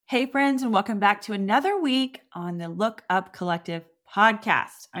Hey, friends, and welcome back to another week on the Look Up Collective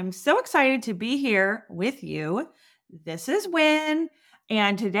podcast. I'm so excited to be here with you. This is Win,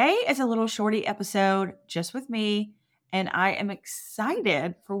 and today is a little shorty episode just with me, and I am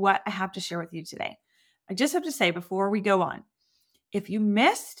excited for what I have to share with you today. I just have to say before we go on, if you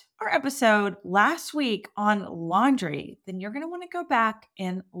missed our episode last week on laundry, then you're going to want to go back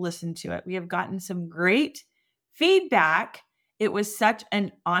and listen to it. We have gotten some great feedback. It was such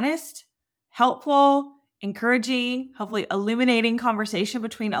an honest, helpful, encouraging, hopefully illuminating conversation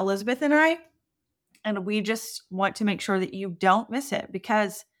between Elizabeth and I. And we just want to make sure that you don't miss it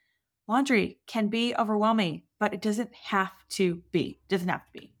because laundry can be overwhelming, but it doesn't have to be. It doesn't have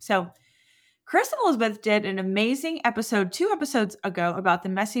to be. So Chris and Elizabeth did an amazing episode 2 episodes ago about the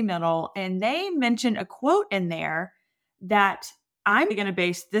messy middle, and they mentioned a quote in there that I'm going to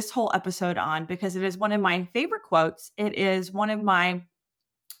base this whole episode on because it is one of my favorite quotes. It is one of my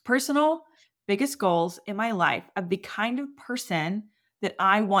personal biggest goals in my life of the kind of person that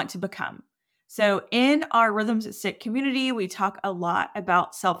I want to become. So in our Rhythms That Stick community, we talk a lot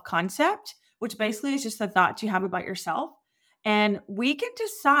about self-concept, which basically is just the thoughts you have about yourself. And we can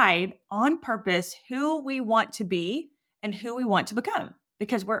decide on purpose who we want to be and who we want to become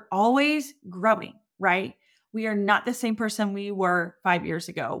because we're always growing, right? We are not the same person we were 5 years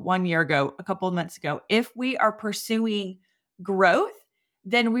ago, 1 year ago, a couple of months ago. If we are pursuing growth,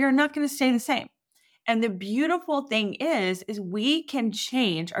 then we are not going to stay the same. And the beautiful thing is we can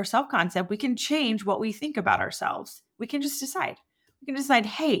change our self-concept. We can change what we think about ourselves. We can just decide. We can decide,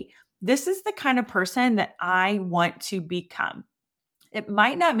 hey, this is the kind of person that I want to become. It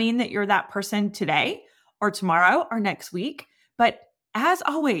might not mean that you're that person today or tomorrow or next week, but as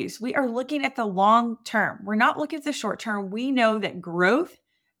always, we are looking at the long term. We're not looking at the short term. We know that growth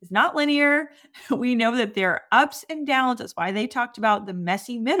is not linear. We know that there are ups and downs. That's why they talked about the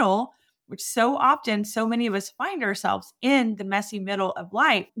messy middle, which so often, so many of us find ourselves in the messy middle of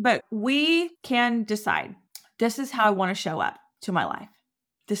life. But we can decide, this is how I want to show up to my life.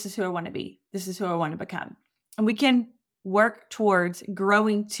 This is who I want to be. This is who I want to become. And we can work towards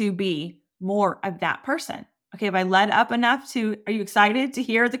growing to be more of that person. Okay, have I led up enough are you excited to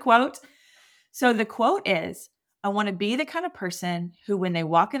hear the quote? So the quote is, I want to be the kind of person who, when they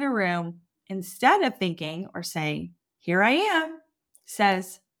walk in a room, instead of thinking or saying, here I am,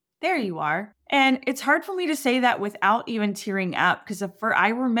 says, there you are. And it's hard for me to say that without even tearing up because I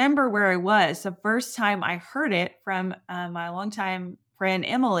remember where I was the first time I heard it from my longtime friend,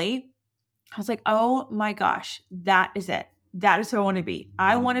 Emily. I was like, oh my gosh, that is it. That is who I want to be.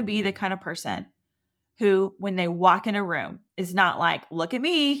 I want to be the kind of person who, when they walk in a room, is not like, look at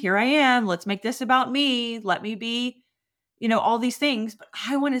me, here I am, let's make this about me, let me be, all these things, but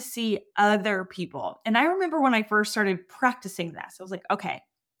I want to see other people. And I remember when I first started practicing this, I was like, okay,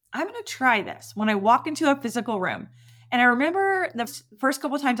 I'm going to try this when I walk into a physical room. And I remember the first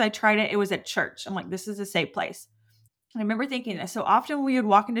couple of times I tried it, it was at church. I'm like, this is a safe place. And I remember thinking this. So often when we would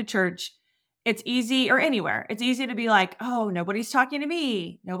walk into church, it's easy, or anywhere, it's easy to be like, oh, nobody's talking to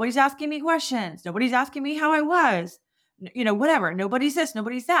me. Nobody's asking me questions. Nobody's asking me how I was, whatever. Nobody's this,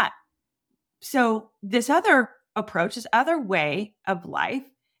 nobody's that. So this other approach, this other way of life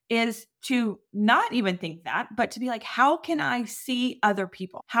is to not even think that, but to be like, how can I see other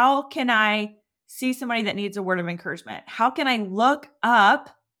people? How can I see somebody that needs a word of encouragement? How can I look up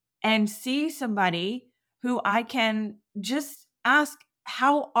and see somebody who I can just ask,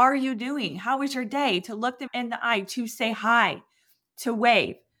 how are you doing? How was your day? To look them in the eye, to say hi, to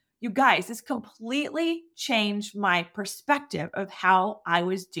wave. You guys, this completely changed my perspective of how I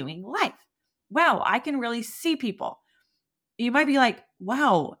was doing life. Wow, I can really see people. You might be like,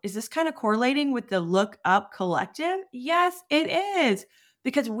 wow, is this kind of correlating with the Look Up Collective? Yes, it is.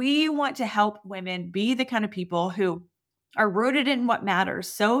 Because we want to help women be the kind of people who are rooted in what matters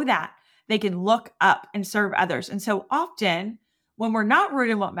so that they can look up and serve others. And so often, when we're not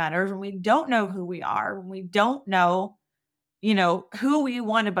rooted in what matters, when we don't know who we are, when we don't know, who we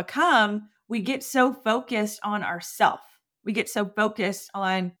want to become, we get so focused on ourselves. We get so focused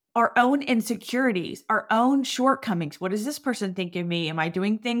on our own insecurities, our own shortcomings. What does this person think of me? Am I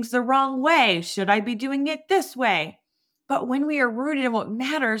doing things the wrong way? Should I be doing it this way? But when we are rooted in what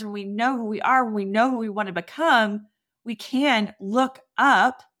matters, when we know who we are, when we know who we want to become, we can look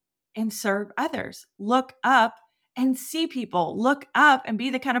up and serve others. Look up and see people. Look up and be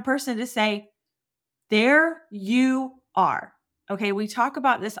the kind of person to say, there you are. Okay, we talk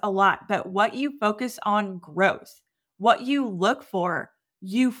about this a lot, but what you focus on grows. What you look for,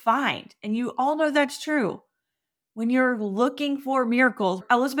 you find. And you all know that's true. When you're looking for miracles,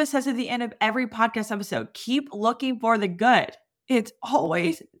 Elizabeth says at the end of every podcast episode, keep looking for the good. It's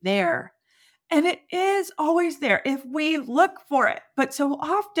always there. And it is always there if we look for it. But so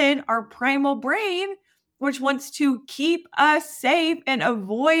often, our primal brain, which wants to keep us safe and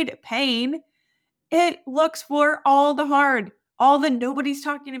avoid pain, it looks for all the hard, all the nobody's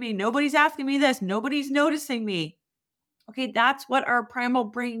talking to me, nobody's asking me this, nobody's noticing me. Okay, that's what our primal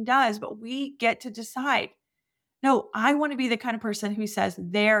brain does, but we get to decide. No, I want to be the kind of person who says,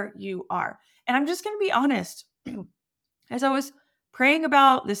 there you are. And I'm just going to be honest. As I was praying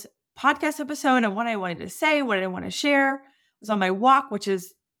about this podcast episode and what I wanted to say, what I want to share, I was on my walk, which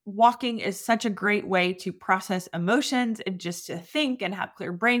is walking is such a great way to process emotions and just to think and have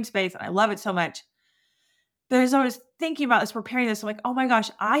clear brain space. And I love it so much. But as I was thinking about this, preparing this, I'm like, oh my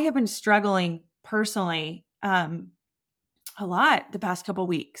gosh, I have been struggling personally a lot the past couple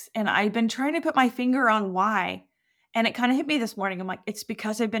weeks. And I've been trying to put my finger on why. And it kind of hit me this morning. I'm like, it's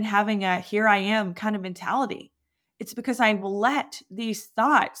because I've been having a here I am kind of mentality. It's because I've let these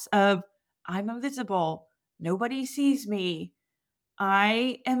thoughts of I'm invisible, nobody sees me,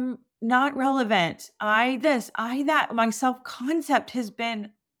 I am not relevant, I this, I that. My self concept has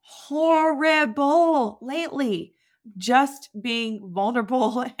been horrible lately. Just being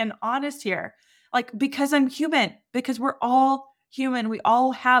vulnerable and honest here. Like, because I'm human, because we're all human. We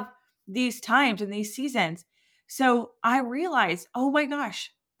all have these times and these seasons. So I realized, oh my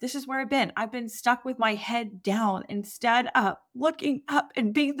gosh, this is where I've been. I've been stuck with my head down instead of looking up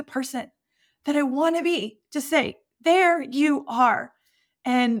and being the person that I want to be to say, there you are.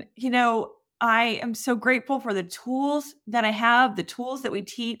 And, I am so grateful for the tools that I have, the tools that we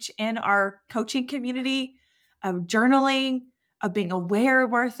teach in our coaching community of journaling, of being aware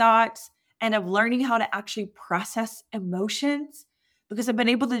of our thoughts, and of learning how to actually process emotions. Because I've been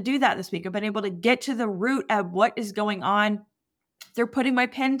able to do that this week. I've been able to get to the root of what is going on. They're putting my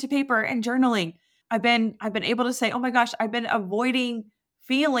pen to paper and journaling. I've been able to say, oh my gosh, I've been avoiding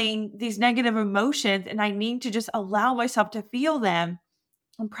feeling these negative emotions, and I need to just allow myself to feel them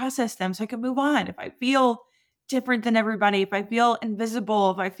and process them so I can move on. If I feel different than everybody, if I feel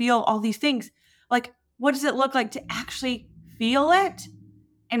invisible, if I feel all these things, like, what does it look like to actually feel it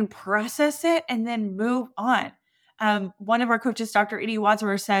and process it and then move on? One of our coaches, Dr. Edie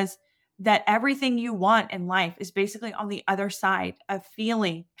Wadsworth, says that everything you want in life is basically on the other side of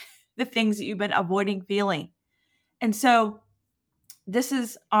feeling the things that you've been avoiding feeling. And so this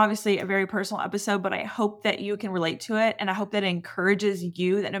is obviously a very personal episode, but I hope that you can relate to it. And I hope that it encourages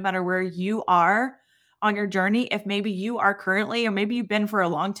you that no matter where you are on your journey, if maybe you are currently, or maybe you've been for a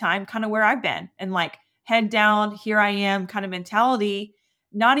long time, kind of where I've been, and like head down, here I am kind of mentality,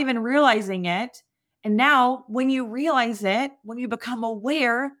 not even realizing it. And now when you realize it, when you become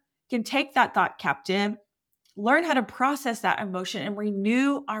aware, you can take that thought captive, learn how to process that emotion and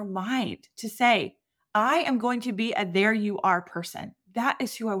renew our mind to say, I am going to be a there you are person. That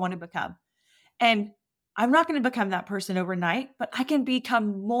is who I want to become. And I'm not going to become that person overnight, but I can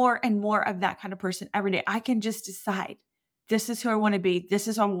become more and more of that kind of person every day. I can just decide this is who I want to be. This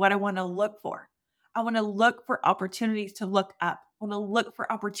is what I want to look for. I want to look for opportunities to look up. I want to look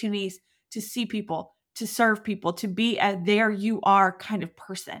for opportunities to see people, to serve people, to be a there you are kind of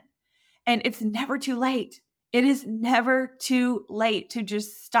person. And it's never too late. It is never too late to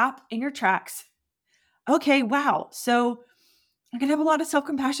just stop in your tracks. Okay, wow. So I can have a lot of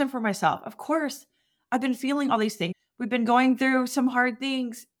self-compassion for myself. Of course, I've been feeling all these things. We've been going through some hard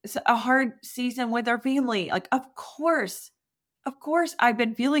things, a hard season with our family. Like, of course, I've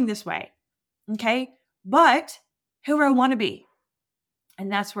been feeling this way. Okay. But who do I want to be?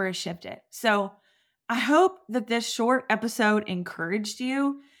 And that's where it shifted. So I hope that this short episode encouraged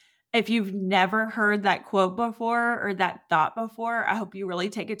you. If you've never heard that quote before or that thought before, I hope you really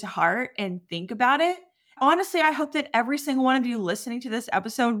take it to heart and think about it. Honestly, I hope that every single one of you listening to this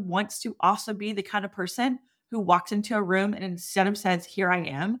episode wants to also be the kind of person who walks into a room and instead of says, here I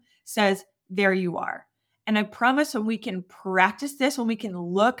am, says, there you are. And I promise when we can practice this, when we can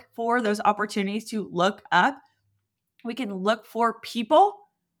look for those opportunities to look up, we can look for people.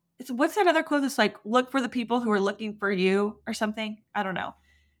 What's that other quote that's like, look for the people who are looking for you or something? I don't know.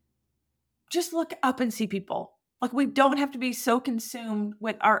 Just look up and see people. Like, we don't have to be so consumed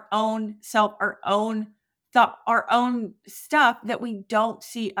with our own self, our own thought, our own stuff that we don't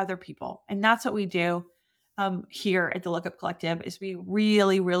see other people. And that's what we do here at the Look Up Collective is we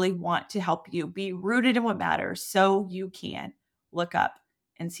really, really want to help you be rooted in what matters so you can look up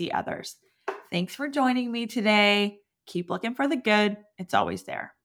and see others. Thanks for joining me today. Keep looking for the good. It's always there.